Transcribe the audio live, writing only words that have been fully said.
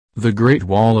The Great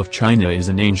Wall of China is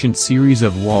an ancient series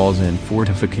of walls and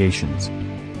fortifications,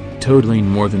 totaling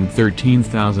more than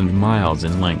 13,000 miles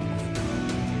in length.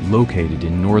 Located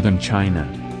in northern China,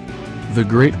 the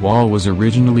Great Wall was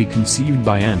originally conceived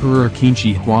by Emperor Qin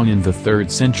Shi Huang in the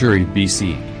 3rd century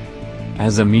BC,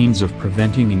 as a means of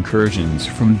preventing incursions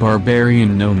from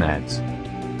barbarian nomads.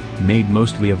 Made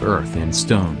mostly of earth and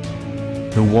stone,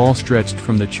 the wall stretched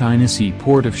from the China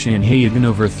seaport of Shanhaiguan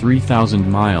over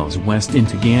 3,000 miles west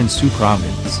into Gansu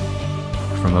province.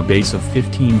 From a base of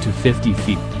 15 to 50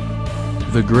 feet,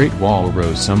 the Great Wall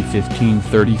rose some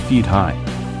 15-30 feet high,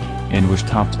 and was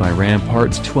topped by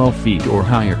ramparts 12 feet or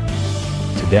higher.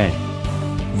 Today,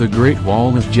 the Great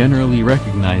Wall is generally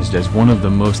recognized as one of the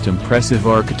most impressive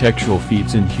architectural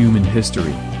feats in human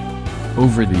history.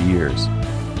 Over the years,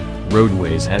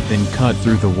 roadways have been cut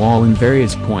through the wall in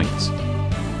various points,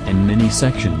 and many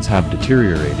sections have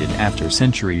deteriorated after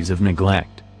centuries of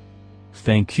neglect.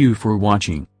 Thank you for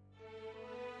watching.